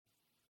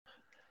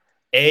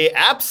A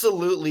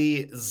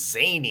absolutely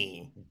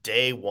zany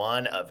day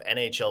one of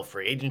NHL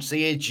free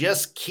agency. It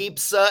just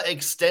keeps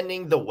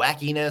extending the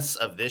wackiness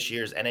of this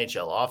year's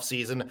NHL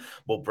offseason.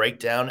 We'll break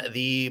down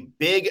the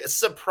big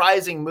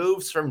surprising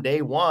moves from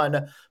day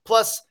one,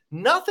 plus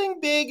nothing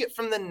big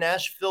from the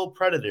Nashville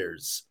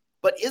Predators.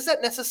 But is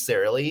that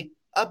necessarily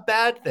a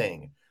bad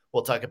thing?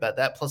 We'll talk about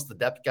that, plus the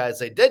depth guys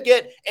they did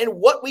get and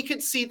what we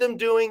could see them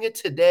doing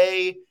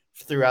today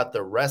throughout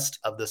the rest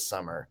of the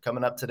summer.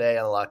 Coming up today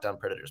on the Locked On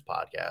Predators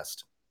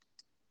podcast.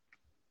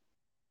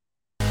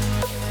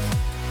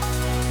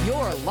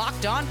 Your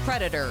Locked On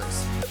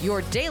Predators,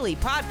 your daily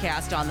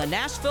podcast on the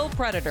Nashville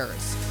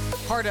Predators.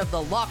 Part of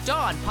the Locked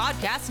On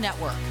Podcast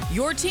Network,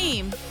 your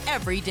team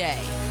every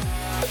day.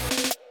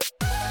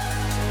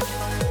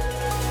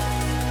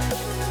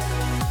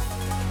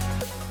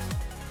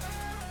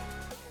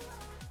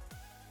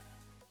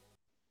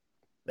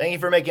 Thank you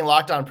for making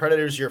Locked On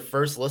Predators your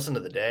first listen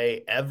of the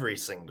day every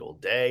single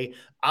day.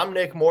 I'm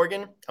Nick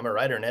Morgan. I'm a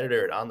writer and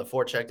editor at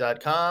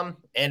ontheforecheck.com,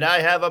 and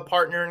I have a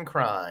partner in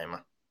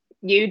crime.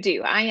 You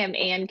do. I am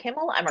Ann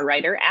Kimmel. I'm a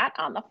writer at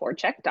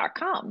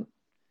ontheforecheck.com.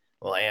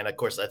 Well, Ann, of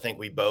course, I think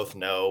we both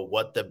know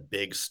what the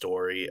big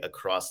story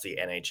across the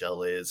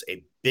NHL is.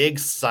 A big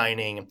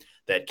signing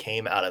that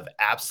came out of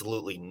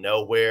absolutely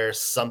nowhere,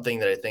 something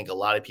that I think a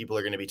lot of people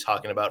are going to be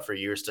talking about for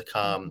years to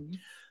come. Mm-hmm.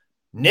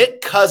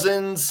 Nick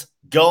Cousins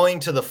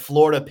going to the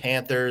Florida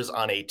Panthers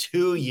on a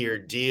 2-year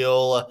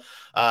deal,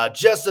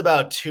 just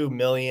about $2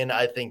 million.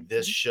 I think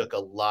this shook a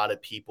lot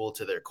of people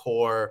to their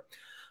core.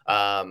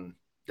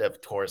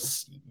 Of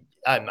course,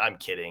 I'm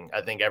kidding.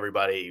 I think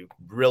everybody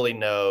really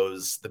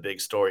knows the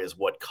big story is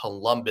what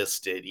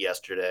Columbus did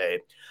yesterday.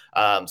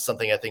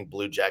 Something I think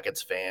Blue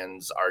Jackets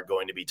fans are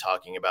going to be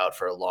talking about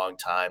for a long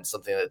time.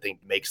 Something that I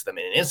think makes them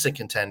an instant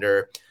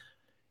contender.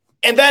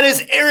 And that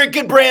is Erik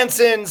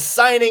Gudbranson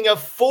signing a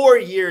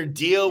 4-year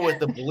deal with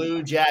the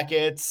Blue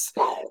Jackets.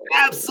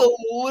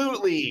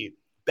 Absolutely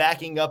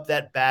backing up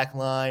that back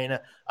line.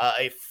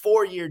 A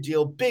 4-year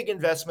deal, big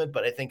investment,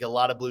 but I think a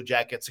lot of Blue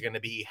Jackets are going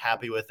to be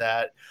happy with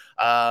that.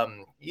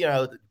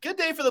 Good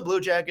day for the Blue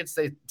Jackets.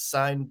 They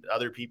signed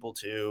other people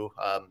too.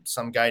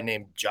 Some guy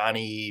named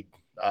Johnny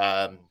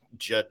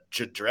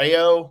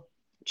Jadreo.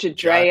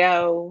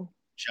 Jadreo.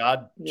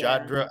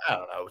 Jadra. I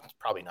don't know. It's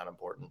probably not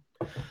important.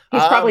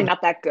 He's probably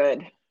not that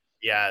good.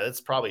 Yeah, that's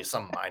probably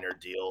some minor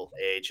deal.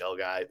 AHL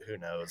guy. Who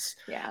knows?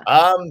 Yeah.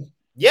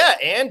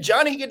 And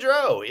Johnny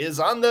Gaudreau is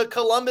on the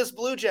Columbus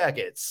Blue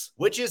Jackets,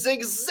 which is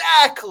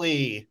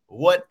exactly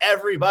what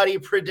everybody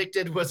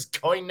predicted was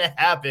going to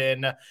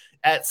happen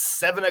at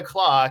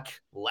 7:00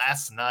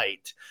 last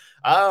night.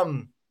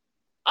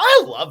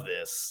 I love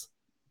this.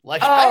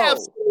 I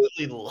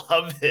absolutely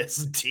love this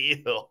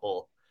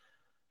deal.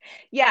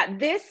 Yeah,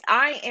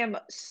 I am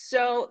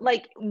so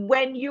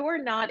when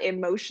you're not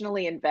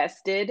emotionally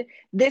invested,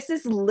 this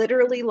is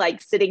literally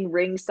like sitting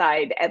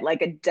ringside at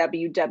like a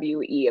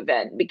WWE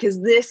event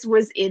because this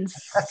was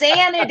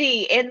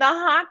insanity in the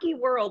hockey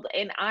world.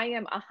 And I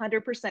am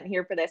 100%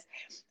 here for this.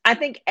 I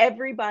think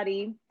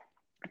everybody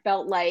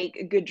felt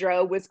like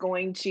Gaudreau was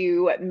going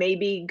to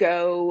maybe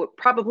go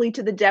probably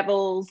to the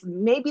Devils.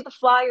 Maybe the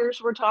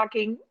Flyers were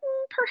talking.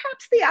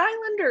 Perhaps the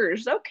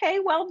Islanders. Okay,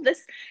 well,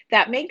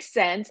 that makes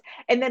sense.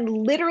 And then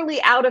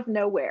literally out of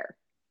nowhere,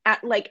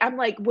 I'm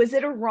like, was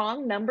it a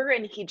wrong number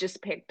and he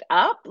just picked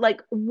up?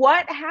 Like,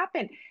 what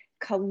happened?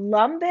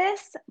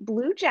 Columbus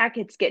Blue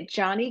Jackets get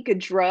Johnny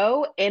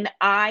Gaudreau, and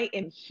I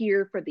am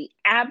here for the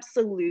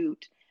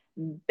absolute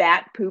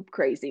bat poop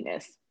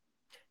craziness.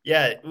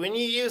 Yeah, when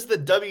you use the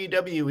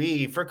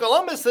WWE for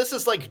Columbus, this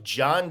is like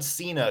John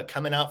Cena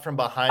coming out from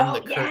behind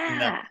the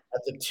curtain at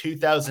the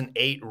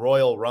 2008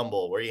 Royal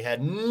Rumble, where you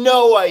had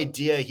no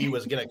idea he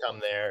was going to come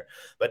there.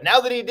 But now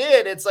that he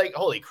did, it's like,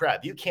 holy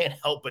crap, you can't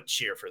help but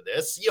cheer for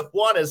this. You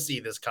want to see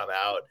this come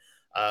out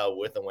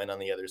with a win on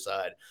the other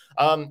side.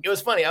 It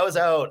was funny. I was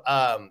out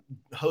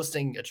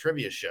hosting a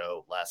trivia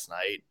show last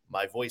night.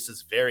 My voice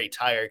is very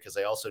tired because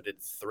I also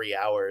did 3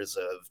 hours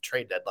of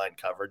trade deadline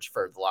coverage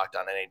for the Locked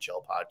On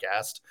NHL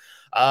podcast.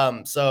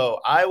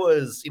 So I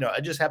was, I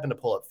just happened to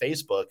pull up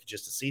Facebook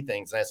just to see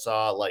things. And I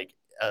saw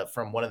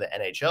from one of the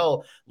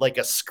NHL, a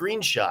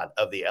screenshot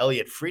of the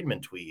Elliot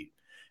Friedman tweet.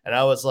 And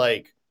I was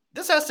like,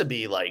 this has to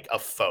be like a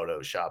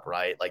Photoshop,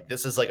 right? Like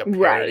this is like a parody.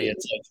 Right.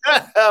 It's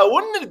like,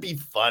 wouldn't it be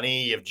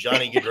funny if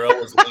Johnny Gaudreau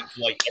was linked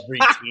to every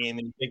team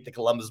and you pick the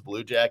Columbus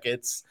Blue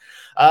Jackets?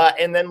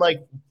 And then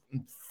I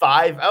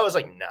was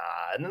like, nah.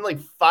 And then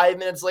 5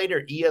 minutes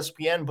later,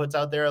 ESPN puts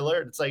out their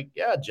alert. It's like,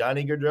 yeah,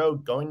 Johnny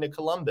Gaudreau going to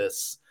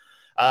Columbus.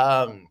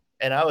 And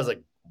I was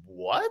like,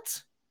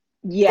 what?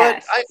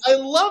 Yes. But I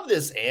love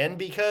this, Ann,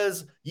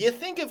 because you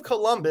think of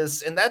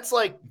Columbus and that's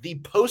the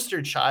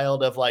poster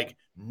child of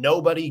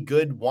nobody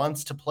good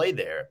wants to play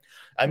there.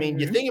 I mean,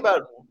 you think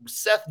about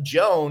Seth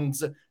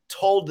Jones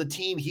told the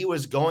team he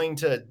was going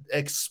to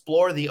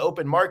explore the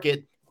open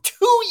market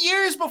 2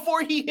 years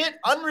before he hit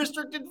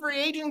unrestricted free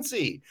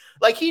agency.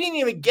 He didn't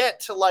even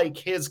get to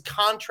his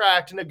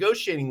contract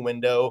negotiating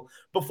window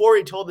before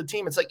he told the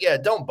team, it's yeah,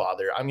 don't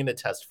bother. I'm going to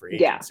test free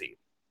agency.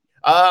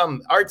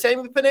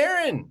 Artemi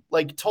Panarin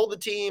told the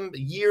team a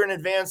year in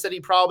advance that he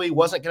probably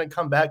wasn't going to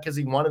come back because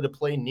he wanted to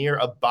play near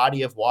a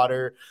body of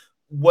water,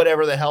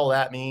 whatever the hell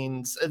that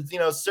means.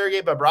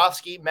 Sergei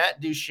Bobrovsky,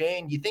 Matt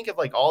Duchene, you think of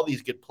all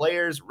these good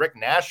players. Rick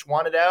Nash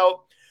wanted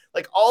out.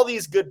 All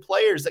these good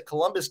players that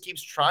Columbus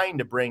keeps trying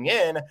to bring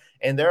in,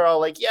 and they're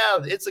all yeah,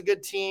 it's a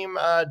good team.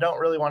 Don't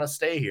really want to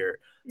stay here.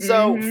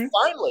 So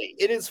finally,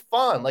 it is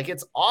fun.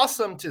 It's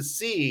awesome to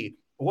see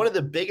one of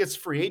the biggest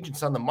free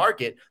agents on the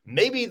market,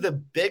 maybe the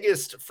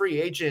biggest free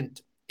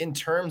agent in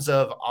terms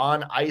of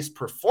on-ice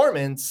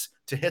performance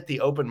to hit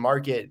the open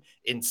market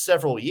in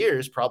several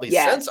years, probably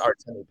since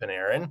Artemi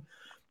Panarin,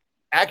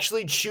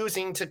 actually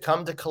choosing to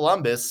come to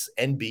Columbus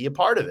and be a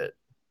part of it.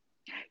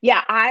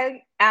 Yeah,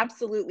 I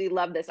absolutely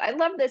love this. I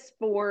love this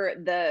for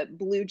the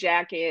Blue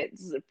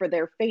Jackets, for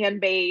their fan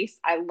base.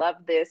 I love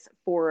this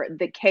for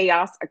the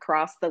chaos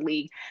across the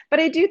league. But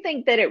I do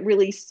think that it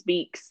really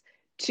speaks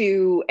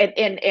to,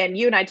 and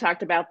you and I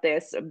talked about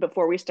this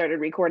before we started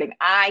recording.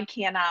 I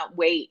cannot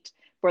wait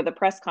for the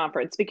press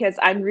conference because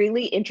I'm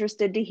really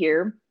interested to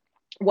hear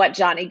what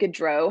Johnny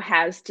Gaudreau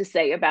has to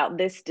say about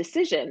this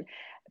decision,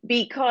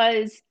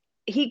 because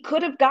he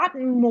could have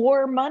gotten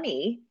more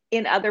money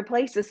in other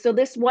places. So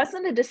this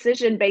wasn't a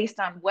decision based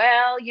on,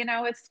 well,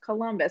 it's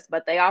Columbus,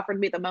 but they offered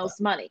me the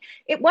most money.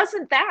 It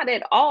wasn't that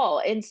at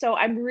all. And so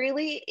I'm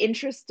really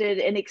interested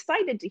and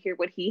excited to hear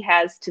what he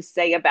has to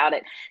say about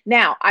it.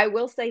 Now, I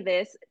will say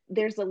this,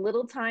 there's a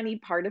little tiny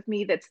part of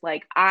me that's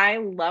I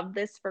love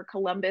this for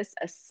Columbus,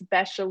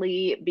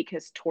 especially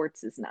because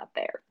Torts is not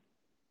there.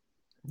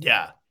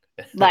 Yeah.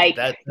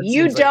 That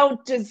you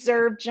don't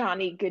deserve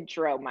Johnny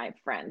Gaudreau, my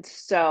friend.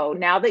 So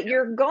now that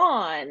you're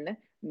gone,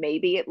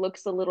 maybe it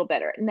looks a little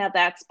better. Now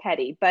that's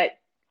petty, but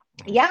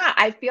yeah,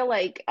 I feel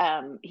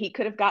he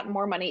could have gotten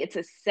more money. It's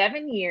a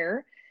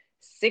 7-year,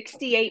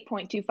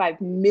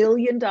 $68.25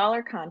 million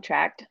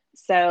contract.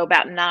 So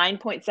about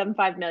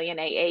 9.75 million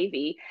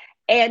AAV.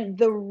 And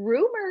the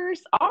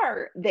rumors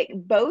are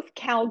that both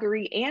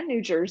Calgary and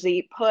New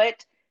Jersey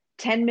put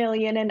 10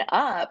 million and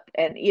up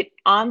and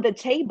on the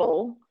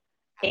table.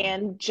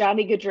 And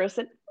Johnny Gaudreau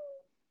said,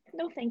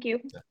 no, thank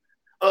you.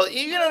 Well,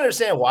 you can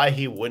understand why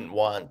he wouldn't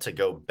want to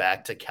go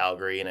back to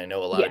Calgary. And I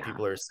know a lot of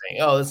people are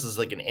saying, oh, this is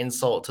an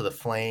insult to the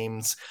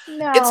Flames.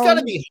 No. It's got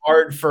to be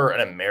hard for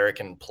an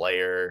American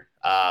player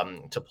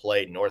to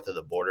play north of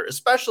the border,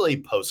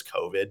 especially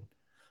post-COVID.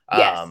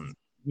 Yes.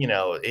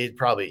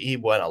 He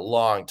went a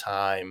long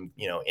time,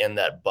 in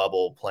that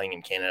bubble playing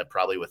in Canada,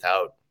 probably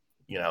without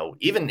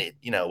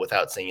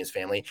without seeing his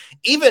family.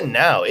 Even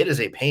now, it is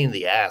a pain in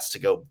the ass to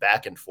go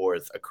back and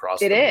forth across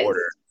the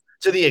border,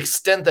 to the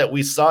extent that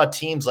we saw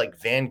teams like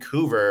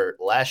Vancouver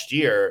last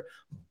year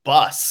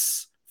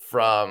bus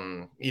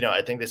from,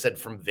 I think they said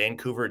from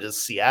Vancouver to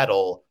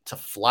Seattle to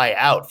fly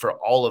out for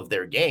all of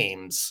their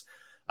games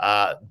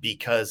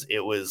because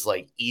it was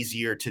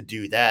easier to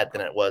do that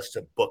than it was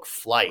to book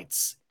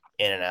flights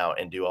in and out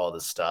and do all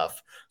this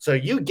stuff. So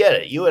you get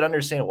it. You would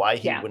understand why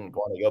he wouldn't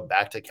want to go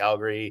back to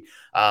Calgary.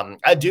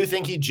 I do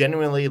think he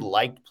genuinely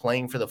liked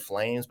playing for the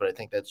Flames, but I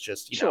think that's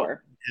just,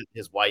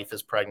 his wife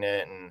is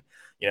pregnant and,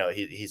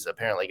 he's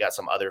apparently got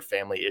some other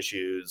family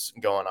issues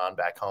going on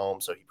back home.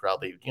 So he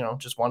probably,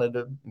 just wanted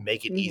to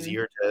make it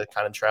easier to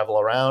kind of travel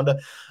around.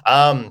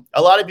 A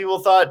lot of people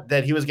thought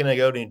that he was going to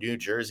go to New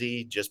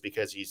Jersey just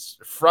because he's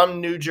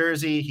from New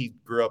Jersey. He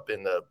grew up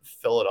in the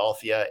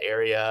Philadelphia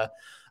area.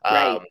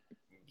 Right.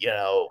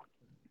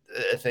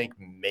 I think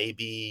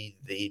maybe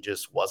he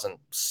just wasn't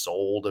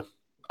sold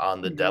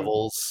on the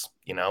Devils,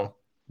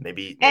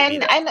 maybe.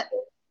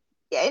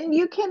 And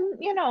you can,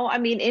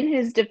 in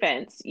his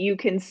defense, you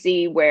can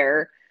see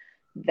where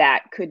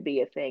that could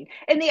be a thing.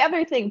 And the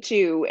other thing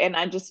too, and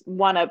I just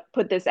want to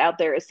put this out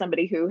there as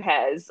somebody who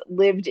has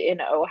lived in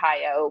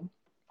Ohio,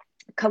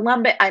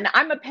 Columbus, and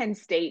I'm a Penn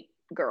State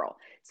girl.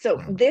 So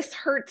this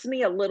hurts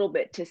me a little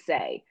bit to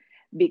say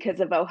because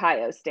of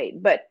Ohio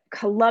State, but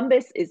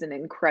Columbus is an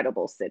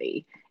incredible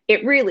city.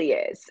 It really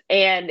is.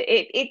 And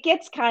it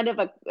gets kind of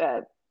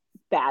a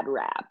bad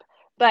rap.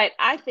 But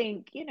I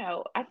think,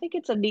 I think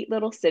it's a neat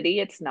little city.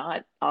 It's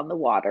not on the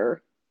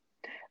water,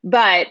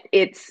 but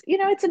it's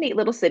a neat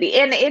little city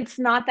and it's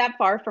not that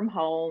far from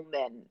home.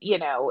 And,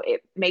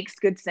 it makes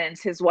good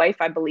sense. His wife,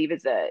 I believe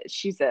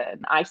she's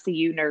an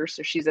ICU nurse,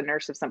 or she's a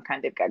nurse of some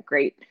kind. They've got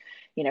great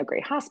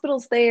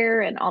hospitals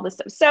there and all this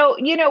stuff. So,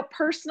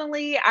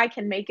 personally, I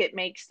can make it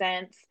make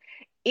sense.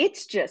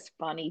 It's just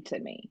funny to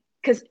me.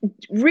 Because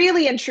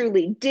really and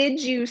truly,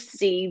 did you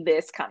see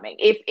this coming?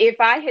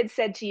 If I had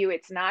said to you,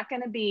 it's not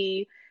going to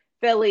be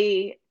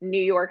Philly,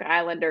 New York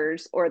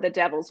Islanders, or the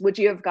Devils, would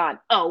you have gone,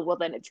 oh, well,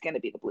 then it's going to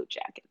be the Blue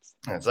Jackets?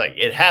 It's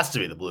it has to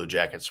be the Blue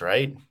Jackets,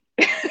 right?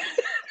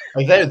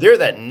 They're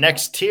that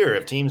next tier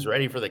of teams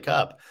ready for the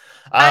Cup.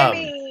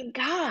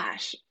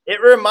 Gosh. It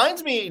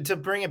reminds me, to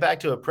bring it back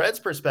to a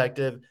Preds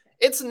perspective,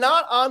 it's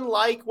not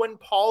unlike when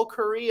Paul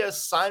Kariya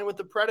signed with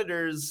the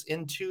Predators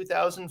in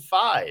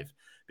 2005.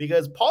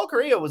 Because Paul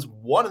Kariya was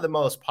one of the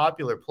most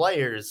popular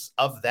players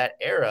of that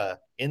era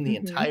in the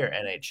entire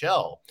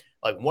NHL,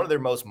 one of their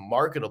most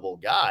marketable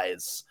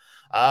guys.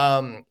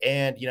 And,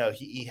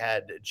 he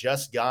had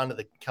just gone to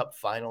the Cup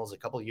Finals a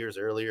couple of years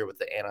earlier with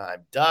the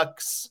Anaheim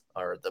Ducks,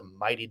 or the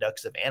Mighty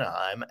Ducks of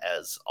Anaheim,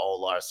 as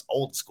all us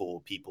old school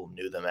people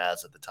knew them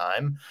as at the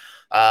time.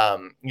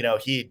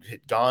 He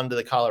had gone to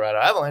the Colorado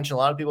Avalanche, and a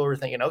lot of people were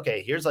thinking,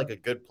 okay, here's like a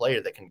good player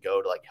that can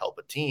go to like help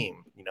a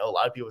team. A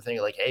lot of people were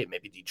thinking like, hey,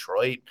 maybe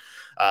Detroit,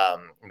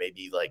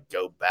 maybe like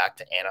go back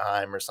to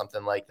Anaheim or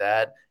something like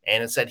that.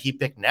 And instead he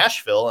picked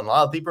Nashville, and a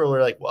lot of people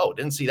were like, whoa,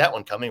 didn't see that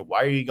one coming.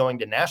 Why are you going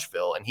to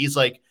Nashville? And he's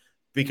like,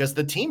 because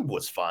the team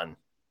was fun.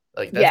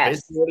 Like, that's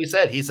basically what he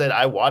said. He said,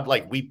 I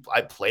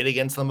played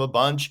against them a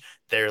bunch.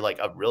 They're like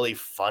a really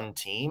fun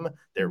team.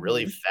 They're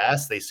really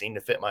fast. They seem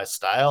to fit my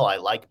style. I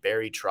like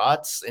Barry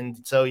Trotz. And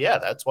so, yeah,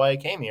 that's why I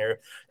came here.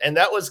 And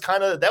that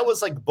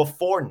was like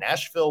before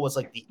Nashville was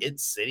like the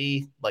it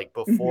city, like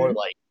before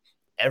like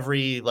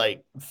every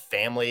like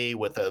family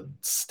with a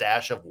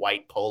stash of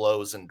white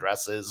polos and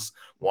dresses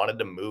wanted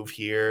to move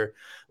here.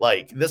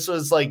 Like, this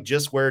was like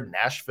just where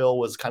Nashville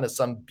was kind of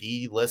some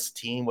B-list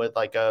team with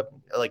like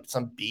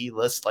some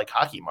B-list like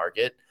hockey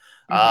market.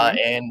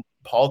 And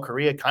Paul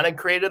Kariya kind of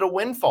created a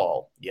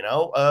windfall,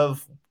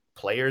 of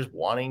players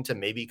wanting to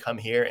maybe come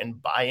here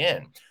and buy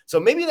in. So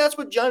maybe that's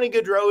what Johnny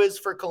Gaudreau is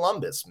for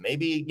Columbus.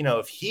 Maybe,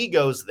 if he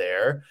goes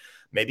there,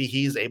 maybe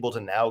he's able to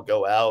now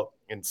go out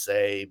and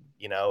say,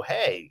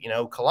 hey,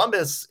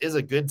 Columbus is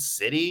a good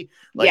city.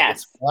 Like,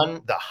 it's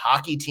fun. The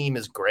hockey team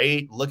is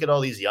great. Look at all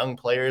these young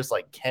players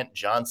like Kent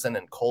Johnson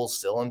and Cole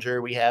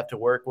Sillinger we have to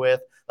work with.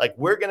 Like,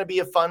 we're going to be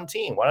a fun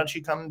team. Why don't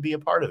you come and be a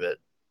part of it?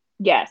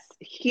 Yes,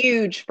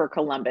 huge for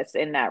Columbus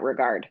in that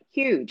regard.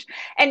 Huge.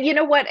 And you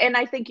know what? And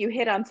I think you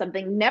hit on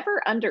something.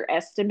 Never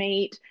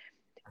underestimate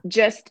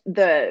just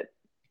the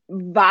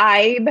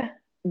vibe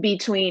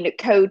between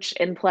coach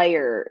and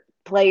player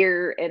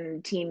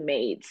and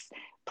teammates,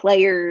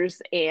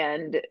 players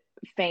and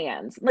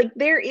fans. Like,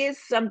 there is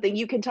something,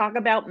 you can talk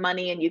about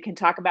money and you can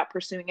talk about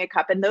pursuing a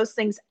cup, and those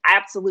things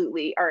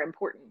absolutely are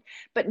important,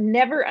 but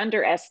never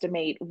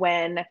underestimate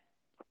when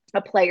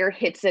a player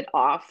hits it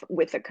off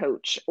with a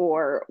coach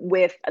or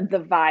with the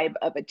vibe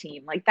of a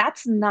team. Like,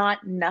 that's not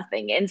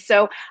nothing. And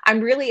so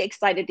I'm really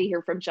excited to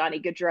hear from Johnny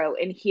Gaudreau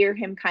and hear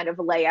him kind of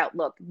lay out,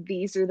 look,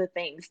 these are the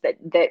things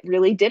that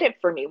really did it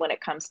for me when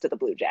it comes to the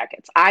Blue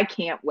Jackets. I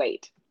can't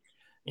wait.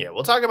 Yeah,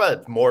 we'll talk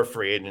about more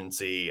free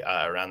agency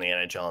around the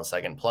NHL in a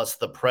second, plus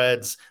the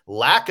Preds'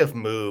 lack of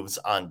moves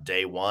on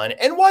day one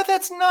and why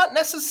that's not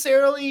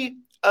necessarily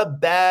a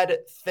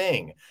bad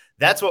thing.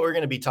 That's what we're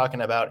going to be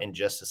talking about in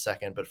just a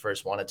second. But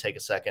first, want to take a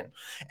second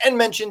and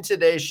mention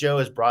today's show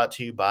is brought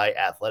to you by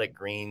Athletic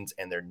Greens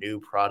and their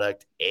new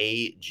product,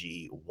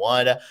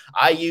 AG1.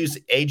 I use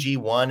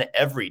AG1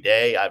 every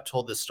day. I've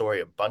told this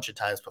story a bunch of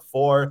times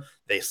before.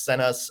 They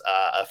sent us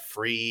a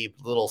free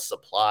little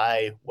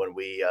supply when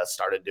we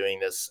started doing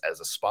this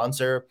as a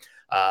sponsor.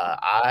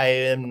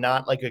 I am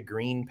not like a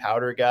green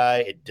powder guy.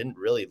 It didn't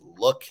really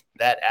look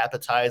that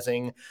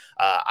appetizing.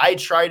 I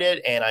tried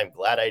it and I'm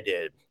glad I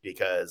did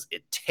because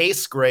it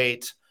tastes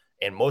great.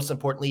 And most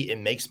importantly, it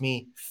makes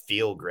me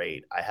feel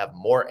great. I have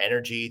more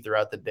energy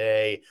throughout the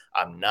day.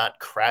 I'm not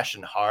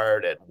crashing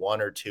hard at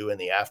 1 or 2 in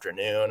the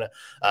afternoon.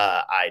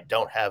 I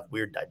don't have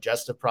weird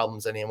digestive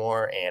problems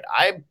anymore. And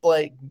I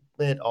blame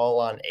it all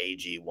on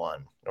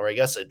AG1, or I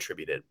guess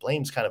attribute it.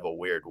 Blame's kind of a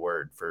weird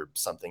word for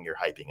something you're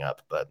hyping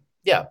up, but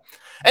yeah.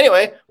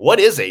 Anyway, what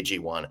is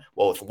AG1?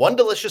 Well, with one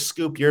delicious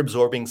scoop, you're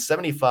absorbing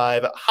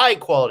 75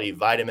 high-quality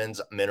vitamins,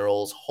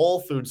 minerals,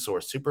 whole food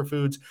source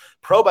superfoods,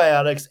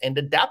 probiotics, and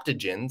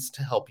adaptogens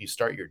to help you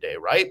start your day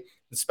right.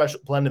 The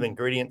special blend of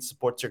ingredients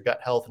supports your gut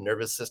health,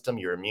 nervous system,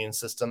 your immune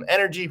system,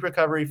 energy,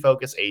 recovery,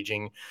 focus,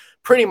 aging,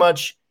 pretty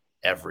much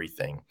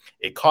everything.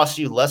 It costs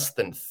you less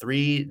than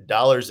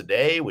 $3 a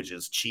day, which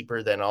is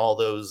cheaper than all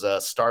those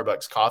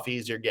Starbucks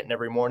coffees you're getting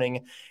every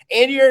morning.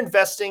 And you're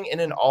investing in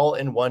an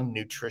all-in-one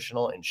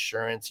nutritional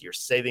insurance. You're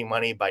saving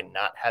money by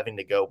not having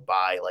to go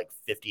buy like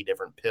 50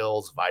 different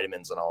pills,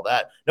 vitamins, and all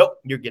that. Nope,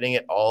 you're getting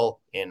it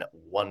all in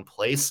one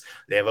place.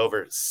 They have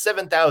over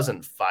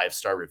 7,000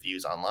 five-star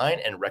reviews online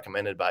and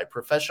recommended by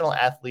professional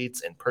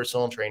athletes and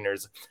personal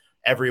trainers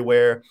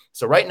everywhere.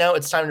 So right now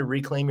it's time to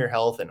reclaim your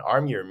health and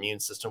arm your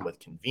immune system with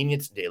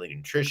convenient daily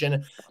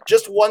nutrition.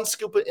 Just one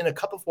scoop in a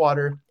cup of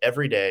water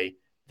every day.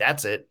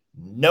 That's it.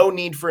 No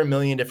need for a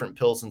million different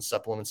pills and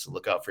supplements to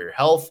look out for your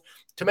health.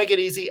 To make it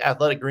easy,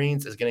 Athletic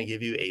Greens is going to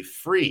give you a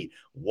free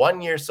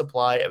 1-year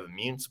supply of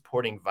immune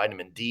supporting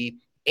vitamin D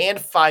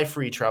and 5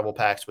 free travel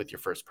packs with your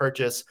first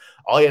purchase.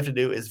 All you have to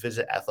do is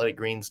visit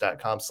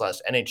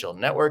athleticgreens.com/NHL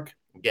network.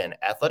 Again,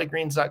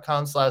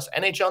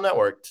 athleticgreens.com/NHL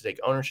network to take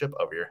ownership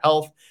over your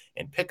health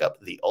and pick up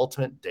the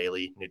ultimate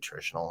daily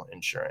nutritional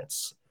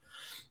insurance.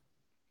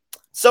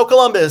 So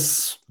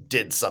Columbus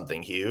did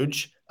something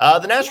huge.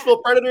 The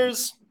Nashville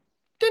Predators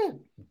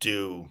didn't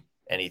do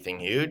anything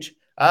huge.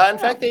 In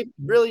fact, they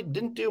really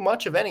didn't do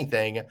much of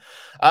anything.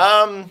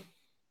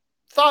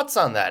 Thoughts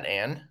on that,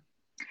 Anne?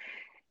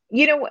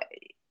 You know,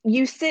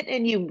 you sit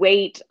and you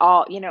wait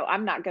all,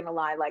 I'm not going to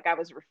lie, like I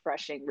was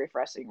refreshing,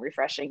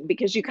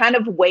 because you kind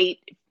of wait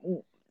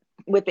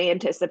with the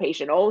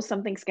anticipation, oh,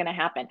 something's going to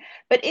happen.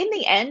 But in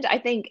the end, I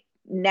think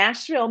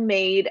Nashville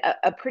made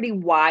a pretty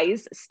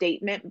wise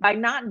statement by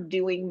not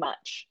doing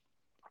much.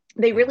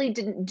 They really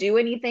didn't do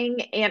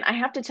anything. And I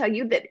have to tell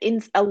you that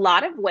in a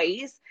lot of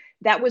ways,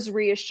 that was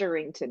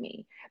reassuring to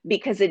me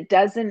because it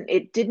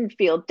didn't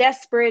feel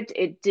desperate.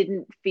 It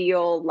didn't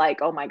feel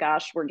like, oh my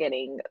gosh, we're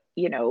getting,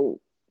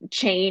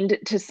 chained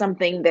to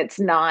something that's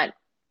not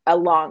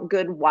a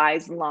good,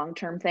 wise,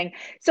 long-term thing.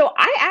 So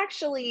I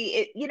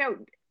actually,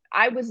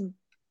 I was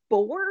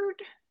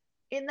bored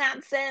in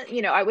that sense.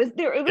 I was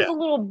there, it was a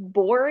little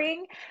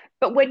boring.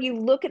 But when you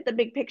look at the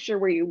big picture,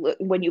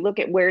 when you look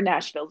at where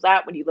Nashville's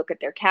at, when you look at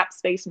their cap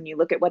space, when you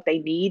look at what they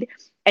need,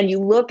 and you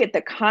look at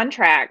the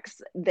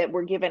contracts that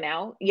were given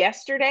out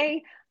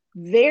yesterday,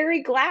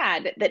 very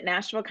glad that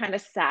Nashville kind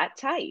of sat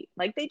tight.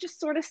 Like they just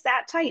sort of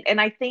sat tight. And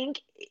I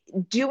think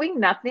doing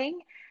nothing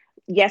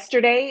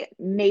yesterday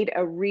made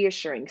a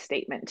reassuring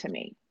statement to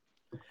me.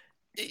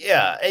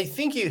 Yeah, I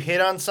think you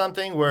hit on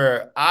something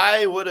where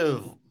I would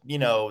have,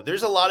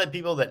 there's a lot of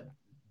people that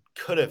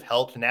could have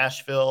helped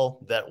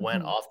Nashville that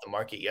went off the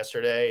market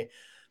yesterday.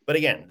 But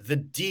again, the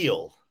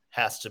deal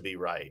has to be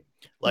right.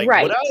 Like,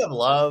 would I have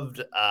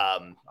loved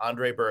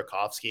Andre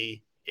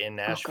Burakovsky in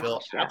Nashville?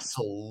 Gosh, yes.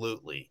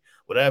 Absolutely.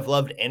 Would I have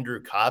loved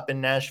Andrew Kopp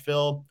in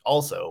Nashville?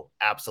 Also,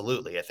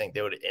 absolutely. I think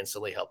they would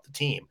instantly help the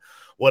team.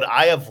 Would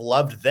I have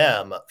loved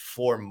them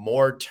for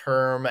more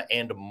term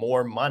and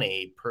more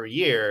money per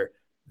year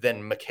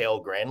than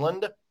Mikael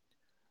Granlund?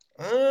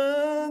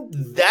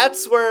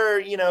 That's where,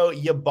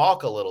 you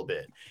balk a little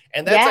bit.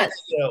 And that's,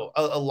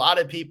 a lot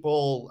of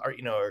people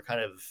are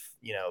kind of,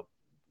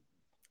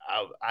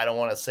 I don't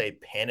want to say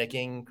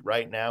panicking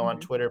right now on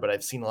Twitter, but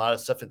I've seen a lot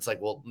of stuff. It's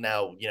like, well,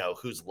 now,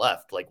 who's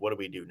left? Like, what do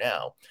we do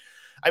now?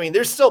 I mean,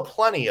 there's still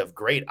plenty of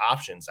great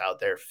options out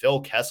there.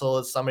 Phil Kessel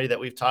is somebody that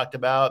we've talked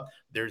about.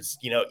 There's,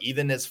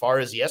 even as far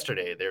as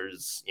yesterday,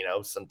 there's,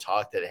 some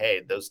talk that,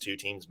 hey, those two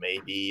teams may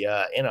be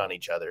in on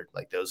each other.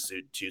 Like those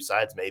two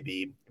sides may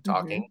be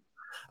talking.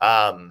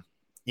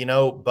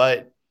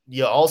 But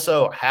you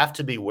also have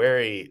to be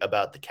wary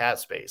about the cap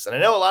space. And I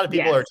know a lot of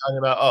people are talking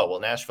about, oh, well,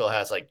 Nashville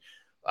has like,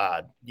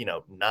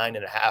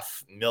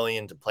 $9.5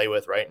 million to play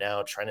with right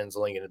now. Trenton's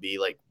only going to be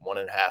like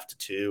 1.5 to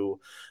 2.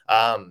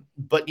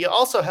 But you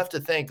also have to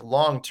think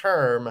long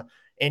term.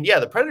 And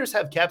the Predators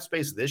have cap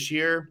space this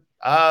year,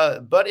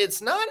 but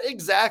it's not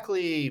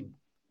exactly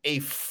a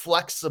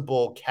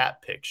flexible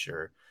cap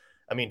picture.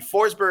 I mean,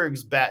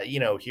 Forsberg's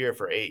here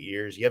for 8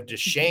 years. You have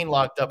Duchesne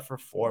locked up for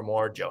 4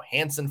 more,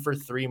 Johansson for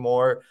 3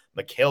 more,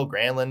 Mikael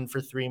Granlund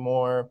for 3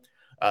 more.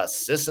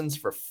 Sissons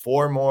for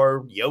 4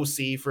 more,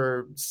 Yossi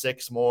for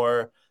 6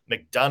 more,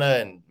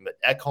 McDonough and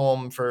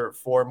Ekholm for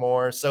 4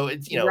 more. So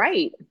it's,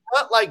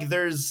 not like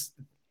there's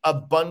a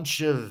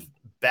bunch of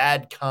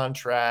bad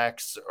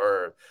contracts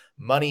or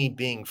money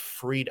being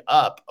freed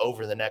up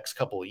over the next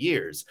couple of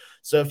years.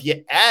 So if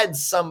you add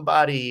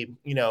somebody,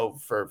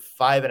 for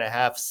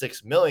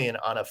 $5.5-6 million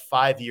on a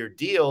 5-year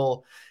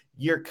deal,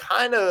 you're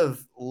kind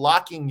of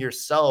locking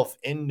yourself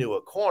into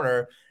a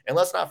corner. And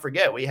let's not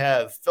forget, we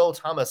have Phil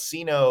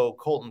Tomasino,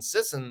 Colton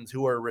Sissons,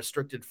 who are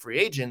restricted free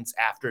agents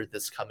after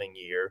this coming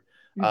year.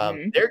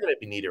 They're going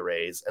to need a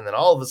raise. And then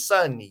all of a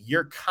sudden,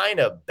 you're kind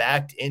of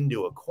backed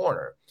into a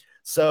corner.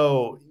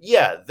 So,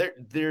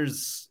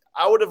 there's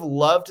I would have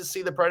loved to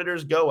see the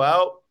Predators go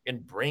out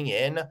and bring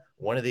in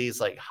one of these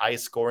like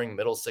high-scoring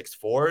middle six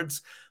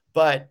forwards.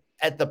 But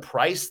at the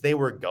price they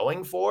were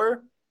going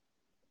for,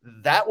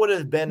 that would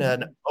have been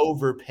an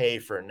overpay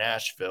for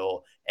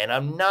Nashville, and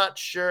I'm not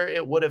sure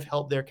it would have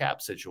helped their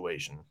cap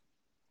situation.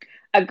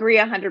 Agree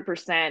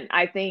 100%.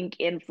 I think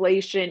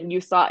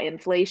you saw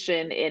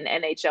inflation in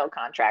NHL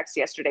contracts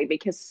yesterday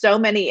because so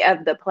many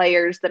of the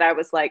players that I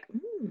was like,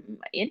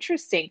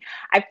 interesting.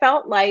 I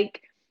felt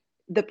like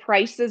the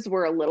prices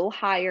were a little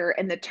higher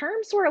and the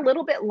terms were a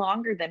little bit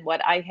longer than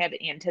what I had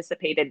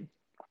anticipated.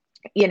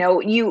 And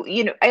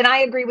I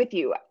agree with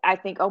you. I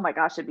think, oh my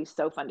gosh, it'd be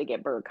so fun to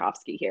get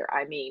Burakovsky here.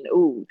 I mean,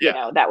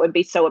 that would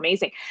be so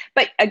amazing.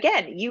 But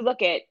again, you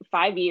look at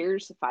 5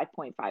 years,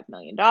 $5.5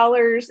 million,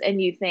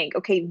 and you think,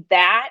 okay,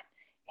 that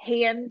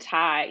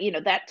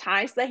that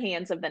ties the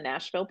hands of the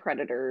Nashville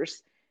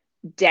Predators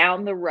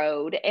down the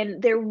road.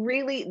 And there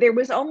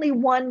was only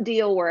one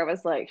deal where I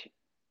was like,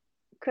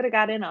 could have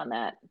got in on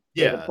that.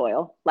 David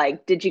Poile.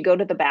 Like, did you go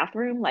to the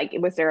bathroom? Like,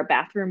 was there a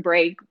bathroom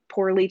break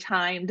poorly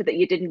timed that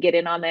you didn't get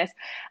in on this?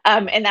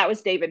 And that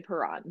was David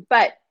Perron.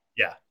 But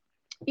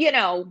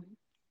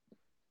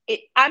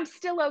I'm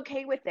still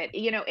okay with it,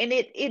 and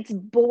it's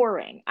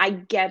boring. I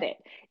get it.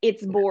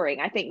 It's boring.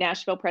 I think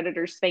Nashville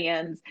Predators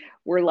fans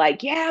were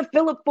like, yeah,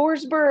 Philip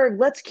Forsberg,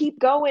 let's keep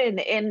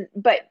going.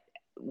 But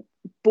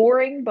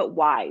boring, but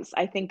wise.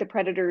 I think the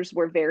Predators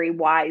were very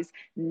wise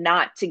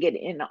not to get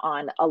in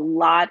on a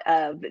lot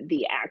of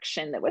the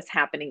action that was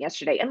happening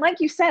yesterday. And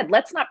like you said,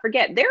 let's not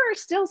forget, there are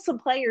still some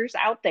players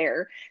out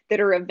there that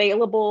are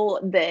available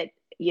that,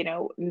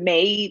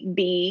 may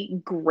be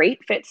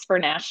great fits for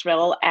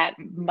Nashville at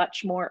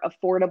much more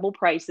affordable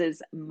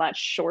prices, much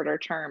shorter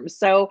terms.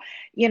 So,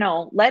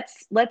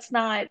 let's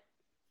not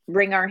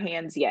wring our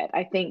hands yet.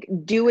 I think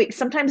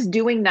sometimes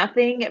doing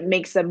nothing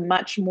makes a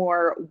much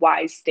more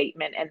wise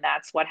statement, and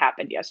that's what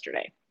happened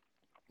yesterday.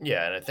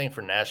 Yeah, and I think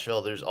for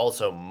Nashville, there's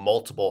also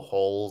multiple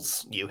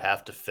holes you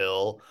have to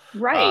fill,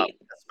 Right.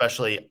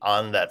 especially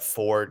on that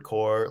forward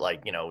core.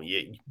 Like,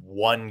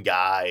 one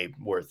guy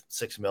worth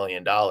 $6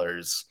 million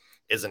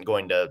isn't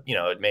going to,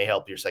 it may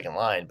help your second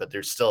line, but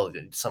there's still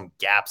some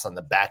gaps on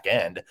the back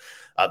end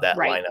of that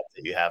Right. lineup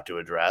that you have to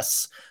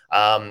address.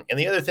 And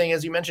the other thing,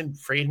 as you mentioned,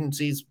 free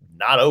agency's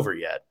not over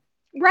yet.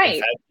 In Right.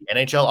 fact, the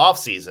NHL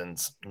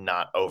offseason's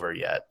not over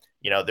yet.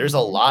 There's a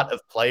lot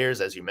of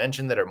players, as you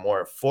mentioned, that are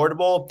more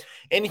affordable.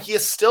 And if you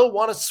still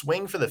want to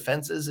swing for the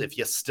fences, if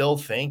you still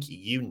think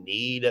you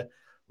need,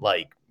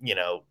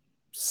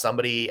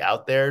 somebody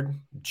out there,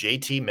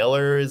 JT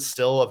Miller is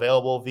still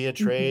available via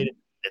trade. Mm-hmm.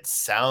 It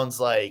sounds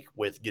like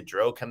with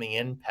Gaudreau coming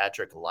in,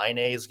 Patrik Laine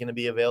is going to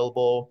be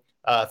available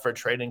for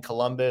trade in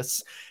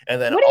Columbus. And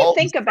then What do you all of a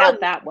think about sudden,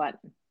 that one?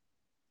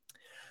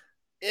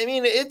 I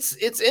mean,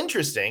 it's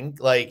interesting.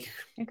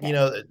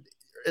 Okay.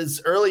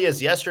 As early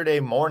as yesterday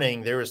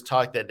morning, there was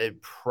talk that they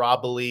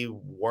probably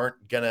weren't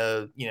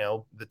gonna,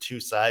 the two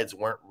sides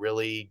weren't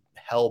really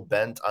hell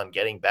bent on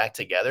getting back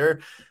together.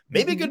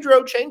 Maybe Mm-hmm.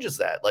 Gaudreau changes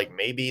that. Like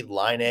maybe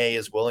Laine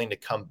is willing to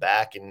come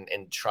back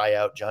and try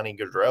out Johnny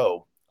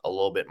Gaudreau a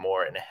little bit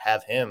more and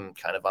have him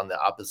kind of on the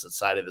opposite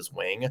side of his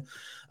wing.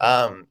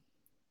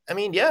 I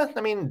mean, yeah,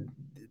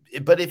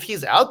 but if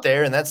he's out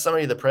there and that's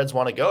somebody the Preds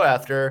want to go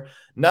after,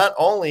 not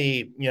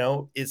only,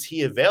 is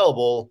he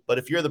available, but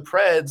if you're the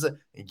Preds,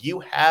 you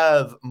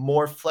have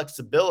more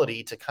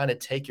flexibility to kind of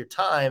take your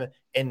time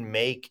and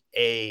make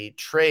a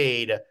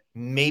trade,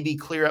 maybe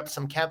clear up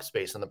some cap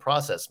space in the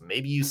process.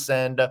 Maybe you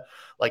send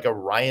like a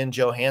Ryan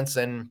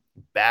Johansson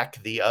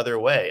back the other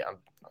way.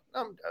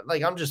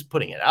 I'm just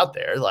putting it out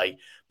there,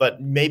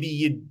 but maybe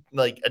you'd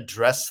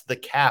address the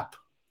cap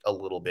a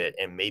little bit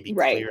and maybe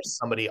Right. clear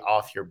somebody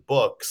off your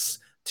books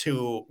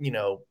to,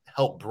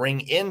 help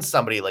bring in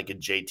somebody like a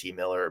JT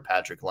Miller or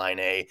Patrik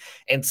Laine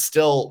and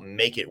still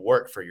make it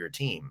work for your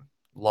team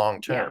long Yeah.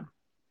 term.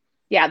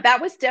 Yeah, that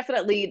was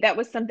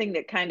something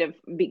that kind of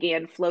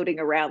began floating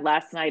around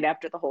last night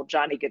after the whole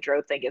Johnny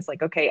Gaudreau thing. It's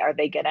like, okay, are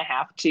they going to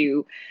have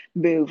to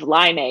move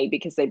Laine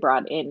because they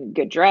brought in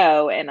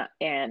Gaudreau?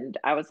 And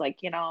I was like,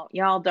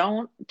 y'all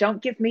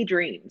don't give me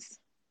dreams.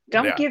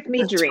 Don't Yeah. give me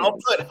Don't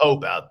dreams. put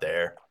hope out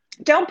there.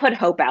 Don't put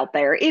hope out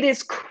there. It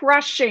is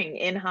crushing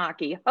in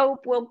hockey.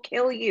 Hope will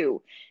kill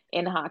you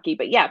in hockey.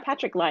 But yeah,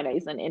 Patrik Laine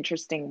is an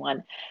interesting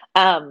one.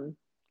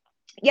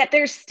 Yet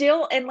there's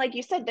still, and like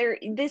you said,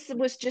 this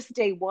was just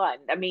day one.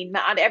 I mean,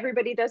 not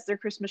everybody does their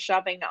Christmas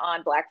shopping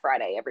on Black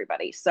Friday,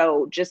 everybody.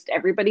 So just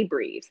everybody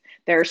breathe.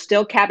 There are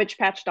still Cabbage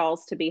Patch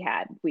dolls to be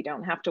had. We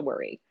don't have to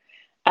worry.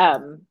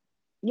 Um,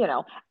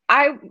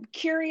 I'm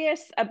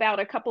curious about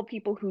a couple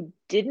people who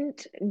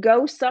didn't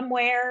go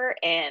somewhere,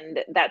 and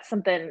that's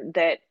something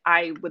that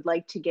I would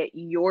like to get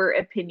your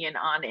opinion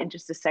on in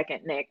just a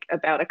second, Nick,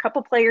 about a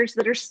couple players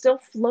that are still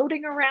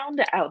floating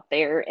around out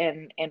there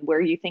and where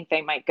you think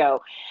they might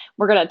go.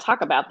 We're going to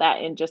talk about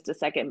that in just a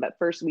second, but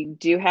first we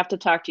do have to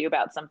talk to you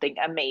about something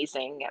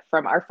amazing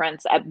from our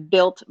friends at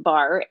Built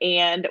Bar,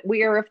 and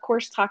we are of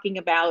course talking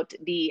about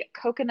the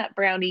coconut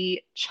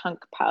brownie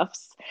chunk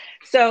puffs.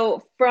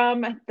 So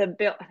from the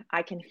Built,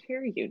 I can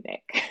hear you,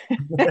 Nick.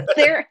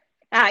 There,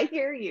 I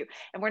hear you.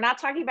 And we're not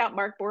talking about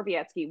Mark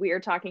Borbietsky. We are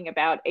talking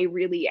about a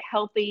really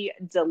healthy,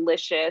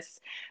 delicious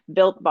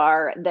Built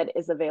Bar that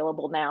is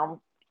available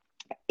now.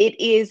 It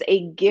is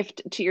a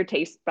gift to your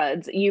taste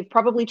buds. You've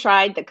probably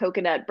tried the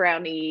coconut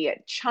brownie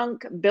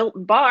chunk Built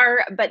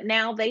Bar, but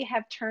now they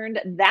have turned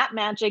that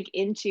magic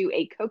into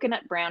a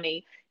coconut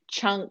brownie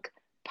chunk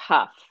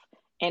puff.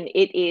 And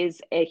it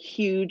is a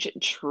huge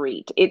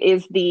treat. It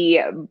is the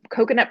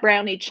coconut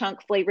brownie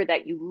chunk flavor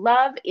that you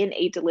love in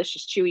a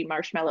delicious, chewy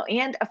marshmallow.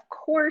 And of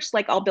course,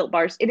 like all Built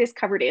Bars, it is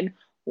covered in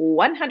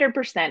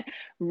 100%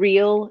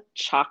 real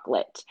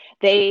chocolate.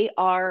 They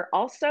are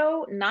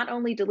also not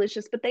only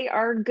delicious, but they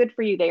are good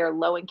for you. They are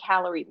low in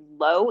calorie,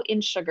 low in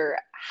sugar,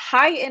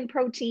 high in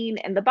protein.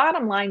 And the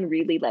bottom line,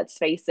 really, let's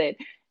face it,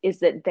 is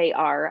that they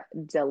are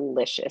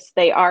delicious.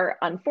 They are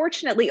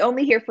unfortunately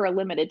only here for a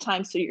limited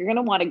time. So you're going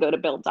to want to go to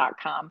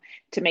built.com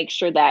to make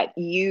sure that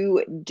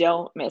you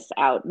don't miss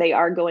out. They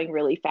are going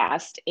really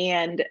fast.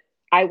 And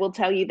I will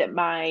tell you that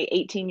my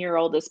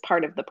 18-year-old is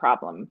part of the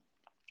problem.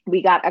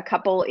 We got a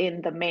couple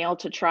in the mail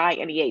to try,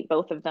 and he ate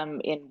both of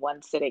them in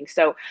one sitting.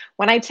 So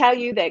when I tell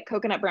you that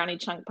coconut brownie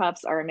chunk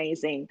puffs are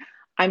amazing,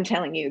 I'm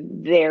telling you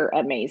they're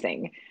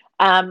amazing.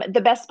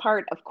 The best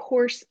part, of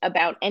course,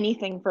 about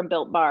anything from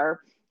Built Bar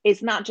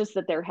is not just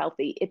that they're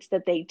healthy, it's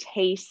that they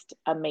taste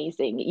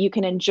amazing. You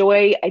can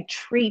enjoy a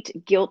treat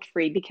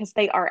guilt-free because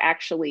they are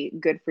actually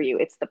good for you.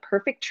 It's the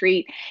perfect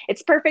treat.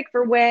 It's perfect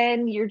for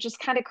when you're just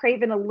kind of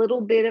craving a little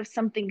bit of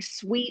something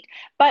sweet,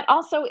 but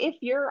also if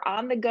you're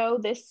on the go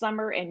this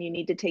summer and you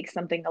need to take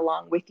something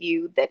along with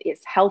you that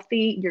is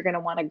healthy, you're going to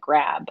want to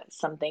grab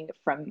something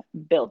from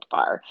Built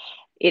Bar.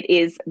 It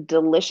is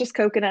delicious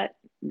coconut,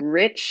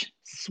 rich,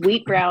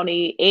 sweet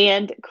brownie,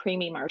 and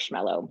creamy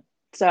marshmallow.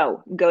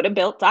 So go to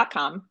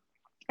built.com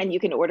and you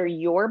can order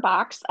your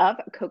box of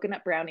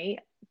coconut brownie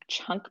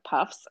chunk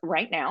puffs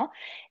right now.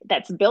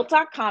 That's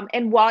built.com.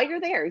 And while you're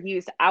there,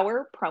 use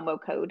our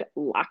promo code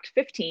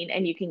LOCKED15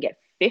 and you can get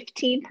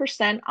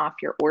 15% off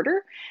your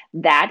order.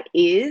 That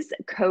is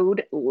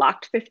code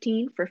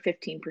LOCKED15 for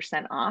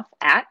 15% off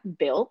at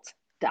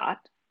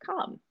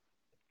built.com.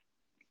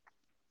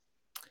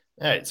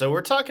 All right, so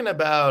we're talking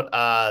about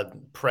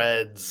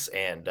Preds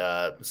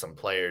and some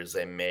players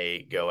they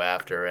may go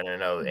after, and I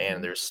know,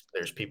 and there's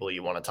people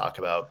you want to talk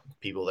about,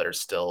 people that are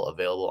still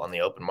available on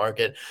the open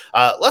market.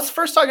 Let's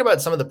first talk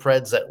about some of the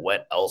Preds that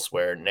went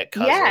elsewhere. Nick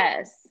Cousins,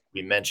 yes,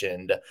 we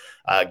mentioned,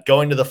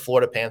 going to the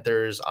Florida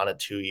Panthers on a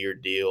 2-year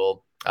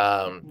deal.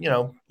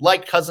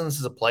 Like Cousins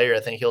as a player,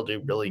 I think he'll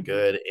do really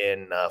good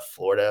in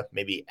Florida.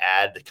 Maybe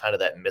add kind of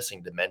that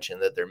missing dimension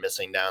that they're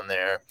missing down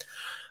there.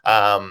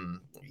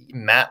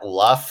 Matt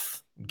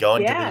Luff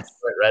going to the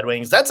Detroit Red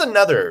Wings. That's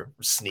another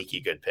sneaky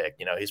good pick.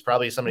 He's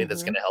probably somebody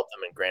that's going to help them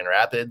in Grand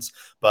Rapids.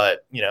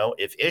 But,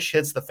 if Ish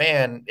hits the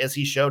fan, as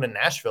he showed in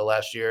Nashville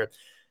last year,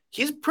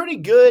 he's a pretty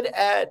good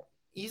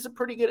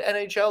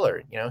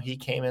NHLer. He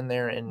came in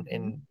there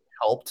and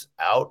helped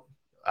out.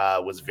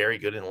 Was very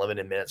good in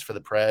limited minutes for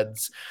the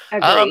Preds.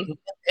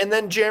 And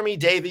then Jeremy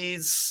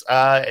Davies,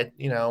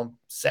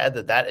 sad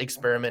that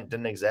experiment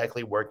didn't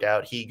exactly work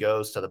out. He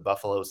goes to the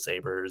Buffalo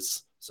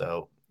Sabres.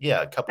 So,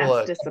 yeah, a couple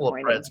of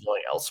Preds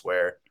going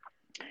elsewhere.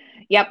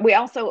 Yep. We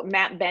also,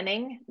 Matt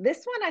Benning.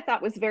 This one I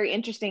thought was very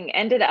interesting.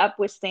 Ended up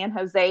with San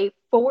Jose,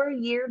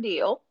 4-year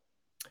deal.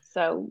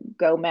 So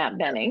go Matt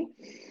Benning.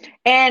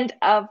 And,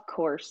 of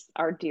course,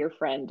 our dear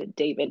friend,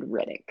 David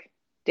Rittich.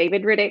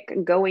 David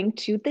Rittich going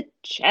to the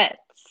Jets.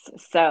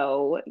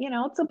 So,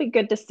 it'll be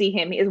good to see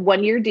him. His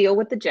 1-year deal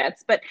with the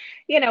Jets, but,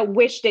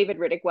 wish David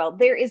Rittich well.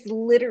 There is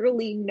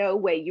literally no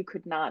way you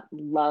could not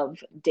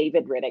love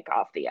David Rittich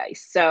off the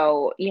ice.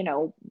 So,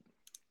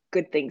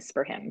 good things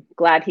for him.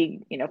 Glad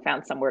he,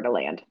 found somewhere to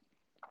land.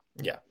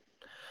 Yeah.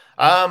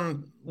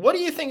 What do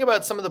you think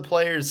about some of the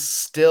players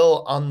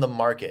still on the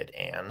market,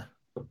 Anne?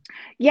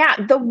 Yeah,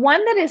 the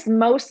one that is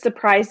most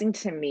surprising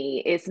to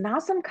me is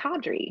Nazem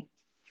Kadri.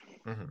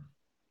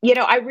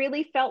 I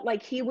really felt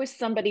like he was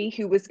somebody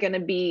who was going to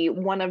be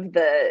one of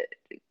the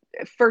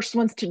first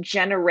ones to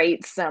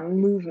generate some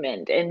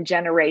movement and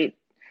generate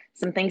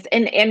some things.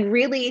 And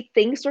really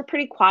things were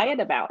pretty quiet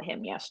about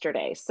him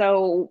yesterday.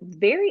 So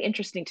very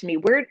interesting to me.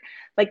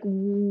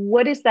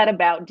 What is that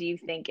about, do you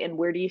think? And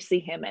where do you see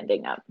him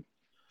ending up?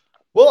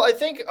 Well, I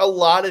think a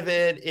lot of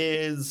it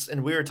is,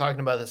 and we were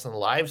talking about this on the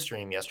live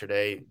stream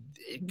yesterday,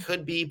 it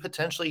could be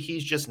potentially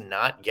he's just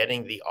not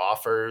getting the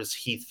offers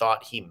he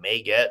thought he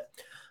may get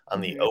on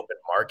the open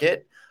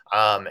market.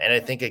 And I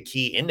think a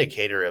key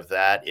indicator of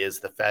that is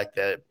the fact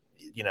that,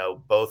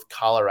 both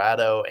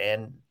Colorado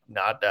and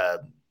not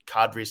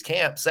Kadri's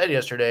camp said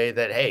yesterday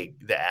that, hey,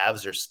 the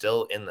Avs are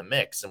still in the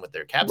mix. And with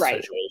their cap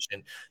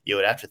situation, you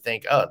would have to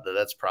think, oh,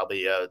 that's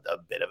probably a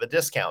bit of a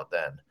discount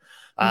then.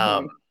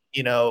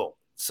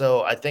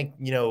 So I think,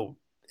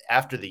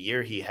 after the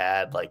year he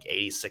had like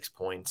 86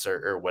 points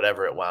or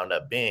whatever it wound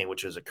up being,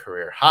 which was a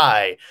career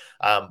high,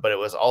 but it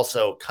was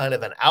also kind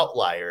of an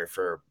outlier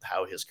for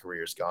how his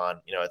career's gone.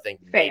 I think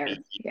maybe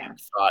he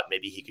thought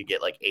maybe he could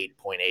get like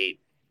 8.8,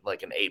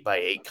 like an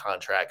 8x8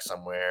 contract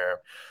somewhere,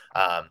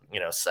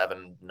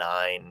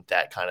 7-9,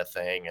 that kind of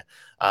thing.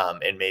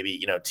 And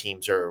maybe,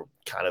 teams are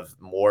kind of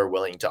more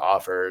willing to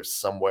offer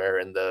somewhere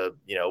in the,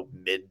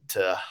 mid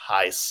to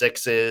high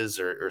 6s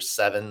or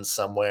 7s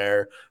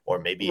somewhere, or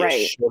maybe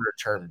a shorter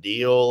term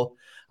deal.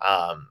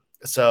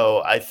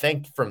 So I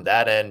think from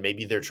that end,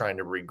 maybe they're trying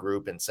to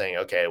regroup and saying,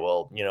 okay,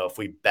 well, if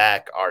we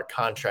back our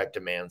contract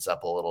demands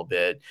up a little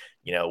bit,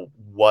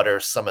 what are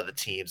some of the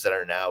teams that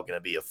are now going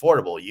to be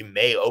affordable? You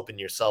may open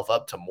yourself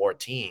up to more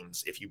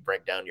teams if you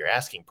break down your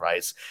asking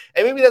price.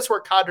 And maybe that's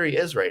where Kadri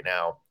is right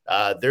now.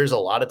 There's a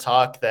lot of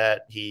talk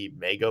that he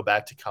may go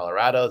back to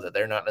Colorado, that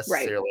they're not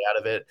necessarily out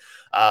of it.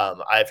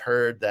 I've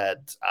heard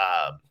that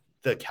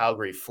the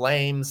Calgary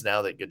Flames,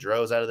 now that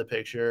Gaudreau's out of the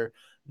picture,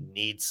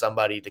 need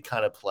somebody to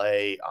kind of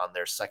play on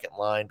their second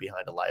line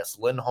behind Elias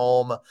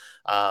Lindholm.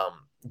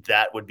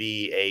 That would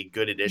be a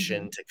good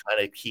addition to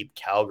kind of keep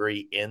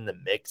Calgary in the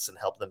mix and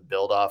help them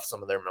build off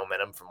some of their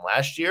momentum from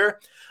last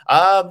year.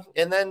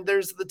 And then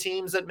there's the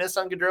teams that miss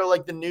on Gaudreau,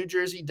 like the New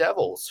Jersey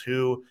Devils,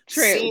 who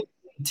seem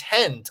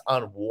intent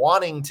on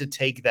wanting to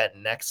take that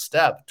next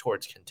step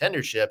towards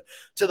contendership,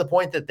 to the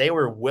point that they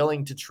were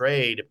willing to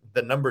trade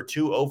the number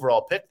 2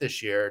 overall pick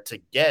this year to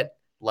get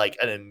like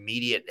some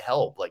immediate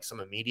help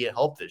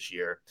this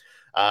year.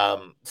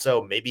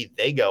 So maybe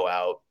they go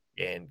out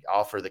and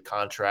offer the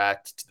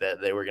contract that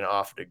they were going to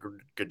offer to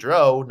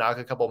Gaudreau, knock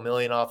a couple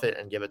million off it,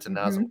 and give it to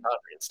Nazem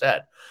Kadri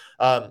instead.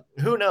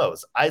 Who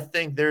knows? I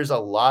think there's a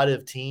lot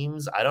of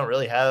teams. I don't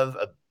really have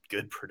a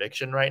good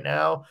prediction right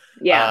now.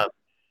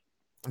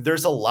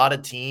 There's a lot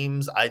of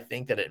teams I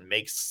think that it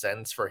makes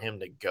sense for him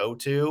to go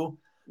to.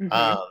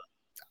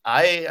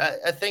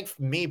 I think,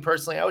 me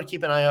personally, I would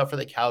keep an eye out for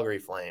the Calgary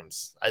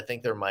Flames. I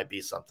think there might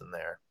be something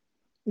there.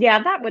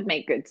 Yeah, that would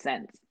make good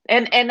sense.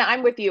 And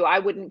I'm with you. I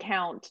wouldn't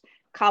count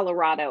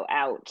Colorado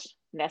out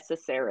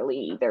necessarily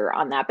either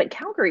on that, but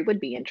Calgary would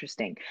be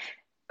interesting.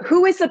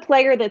 Who is the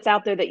player that's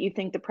out there that you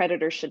think the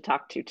Predators should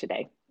talk to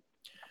today?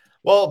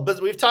 Well,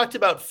 but we've talked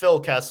about Phil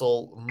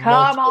Kessel Come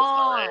multiple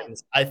on.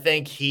 times. I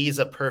think he's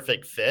a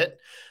perfect fit.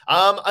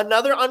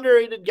 Another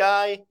underrated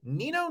guy,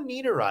 Nino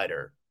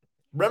Niederreiter.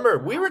 Remember,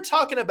 we were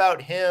talking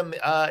about him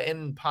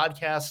in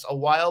podcasts a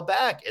while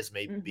back as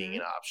maybe being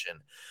an option.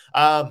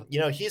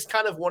 He's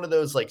kind of one of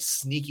those like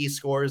sneaky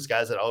scorers,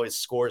 guys that always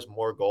scores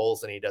more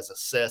goals than he does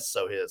assists.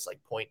 So his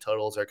like point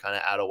totals are kind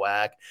of out of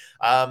whack.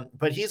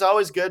 But he's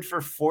always good for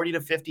 40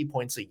 to 50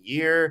 points a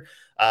year.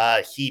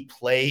 He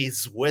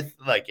plays with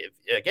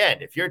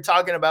if you're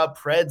talking about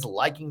Preds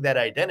liking that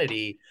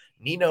identity,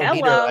 Nino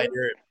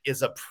Niederreiter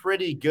is a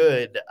pretty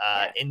good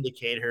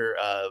indicator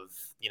of,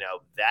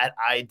 that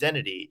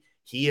identity.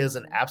 He is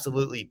an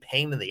absolutely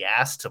pain in the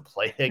ass to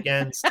play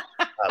against,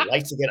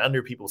 likes to get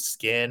under people's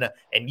skin,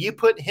 and you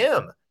put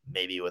him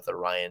maybe with a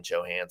Ryan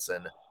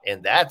Johansson,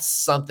 and that's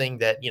something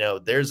that,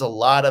 there's a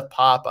lot of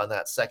pop on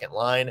that second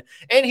line,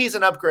 and he's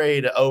an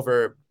upgrade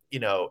over,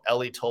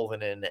 Eeli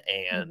Tolvanen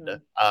and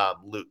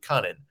Luke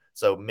Kunin.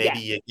 So maybe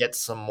you get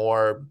some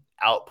more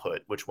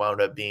output, which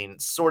wound up being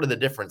sort of the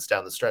difference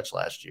down the stretch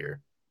last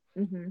year.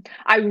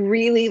 I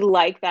really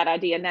like that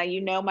idea.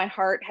 Now, my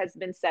heart has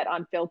been set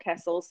on Phil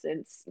Kessel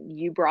since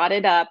you brought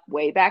it up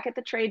way back at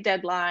the trade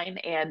deadline,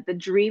 and the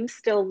dream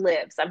still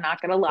lives. I'm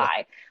not going to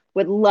lie.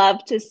 Would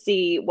love to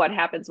see what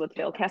happens with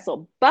Phil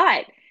Kessel,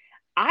 but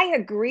I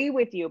agree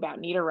with you about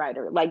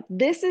Niederreiter. Like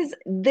this is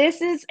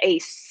a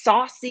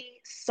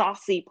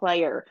saucy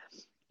player.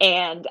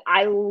 And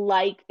I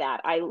like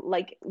that.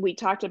 We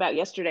talked about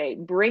yesterday,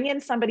 bring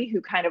in somebody who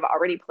kind of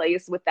already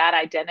plays with that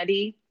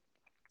identity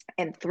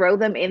and throw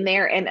them in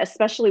there. And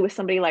especially with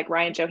somebody like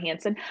Ryan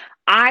Johansson,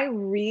 I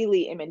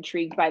really am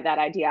intrigued by that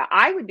idea.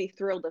 I would be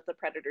thrilled if the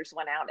Predators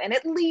went out and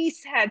at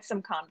least had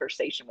some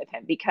conversation with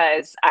him,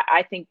 because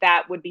I think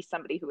that would be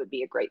somebody who would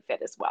be a great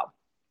fit as well.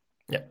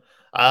 Yeah.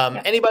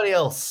 Anybody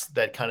else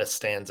that kind of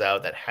stands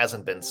out that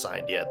hasn't been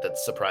signed yet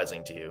that's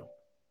surprising to you?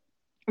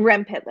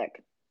 Rem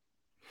Pitlick.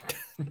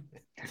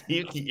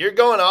 You're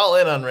going all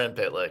in on Rem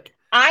Pitlick.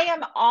 I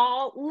am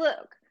all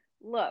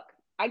look.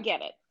 I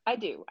get it. I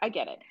do. I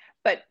get it.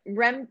 But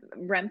Rem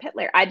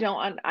Pitlick, I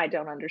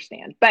don't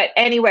understand. But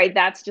anyway,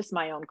 that's just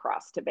my own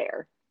cross to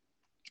bear.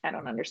 I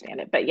don't understand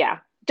it. But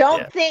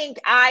don't think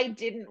I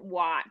didn't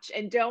watch,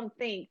 and don't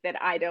think that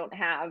I don't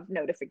have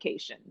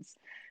notifications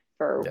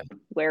for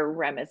where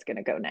Rem is going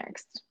to go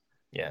next.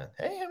 Yeah.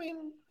 Hey, I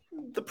mean,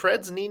 the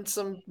Preds need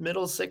some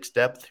middle six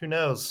depth. Who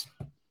knows?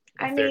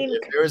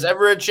 If there was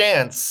ever a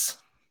chance.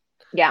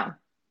 Yeah.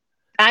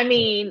 I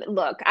mean,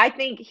 look, I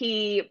think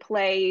he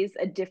plays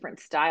a different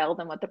style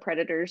than what the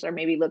Predators are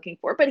maybe looking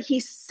for, but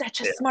he's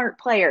such a smart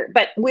player.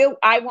 But we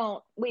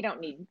don't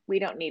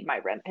need my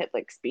Rem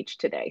Pitlick speech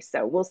today,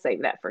 so we'll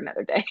save that for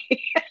another day.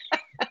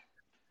 All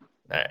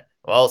right.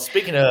 Well,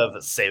 speaking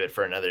of save it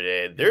for another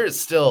day, there is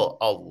still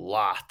a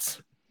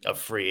lot of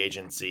free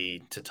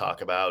agency to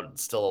talk about.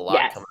 Still a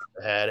lot coming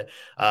up ahead.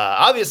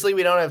 Obviously,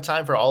 we don't have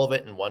time for all of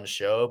it in one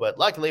show, but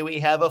luckily we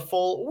have a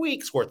full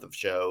week's worth of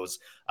shows.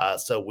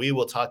 So we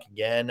will talk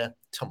again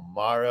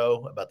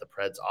tomorrow about the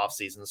Preds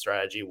offseason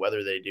strategy,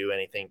 whether they do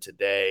anything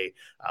today.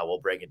 We'll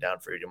break it down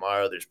for you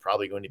tomorrow. There's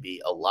probably going to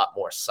be a lot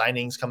more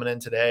signings coming in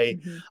today.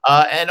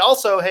 And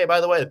also, hey, by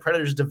the way, the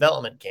Predators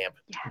development camp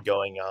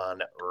going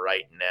on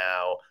right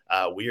now.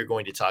 We are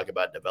going to talk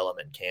about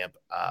development camp,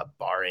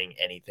 barring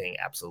anything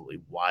absolutely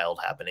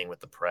wild happening with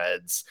the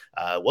Preds.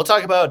 We'll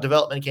talk about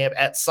development camp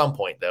at some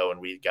point, though,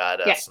 and we've got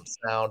some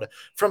sound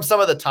from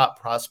some of the top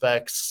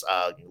prospects,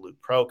 Luke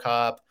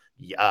Prokop,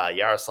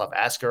 Yaroslav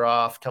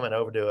Askarov coming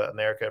over to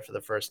America for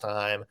the first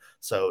time.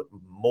 So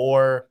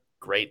more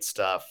great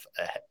stuff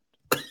ahead.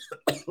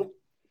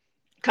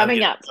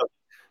 Coming up.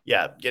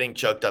 Getting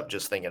choked up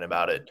just thinking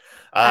about it.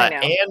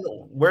 And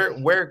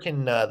where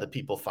can the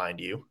people find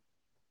you?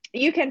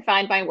 You can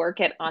find my work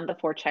at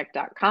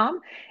ontheforecheck.com,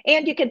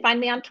 and you can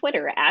find me on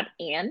Twitter at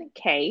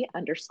 @AnK_Mama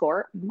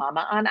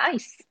on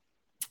Ice.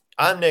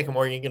 I'm Nick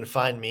Morgan. You can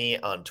find me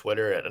on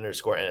Twitter at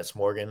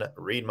 _NSMorgan.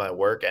 Read my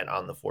work at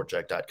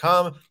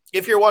ontheforecheck.com.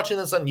 If you're watching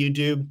this on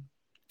YouTube,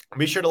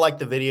 be sure to like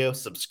the video,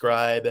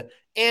 subscribe,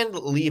 and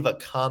leave a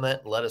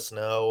comment. Let us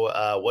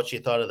know what you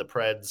thought of the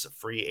Preds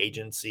free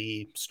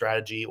agency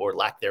strategy or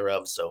lack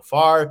thereof so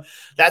far.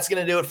 That's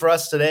going to do it for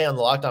us today on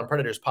the Locked On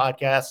Predators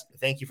podcast.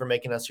 Thank you for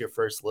making us your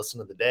first listen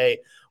of the day.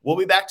 We'll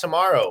be back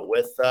tomorrow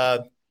with,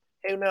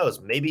 who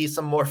knows, maybe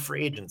some more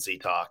free agency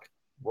talk.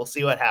 We'll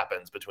see what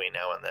happens between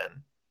now and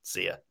then.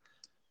 See ya.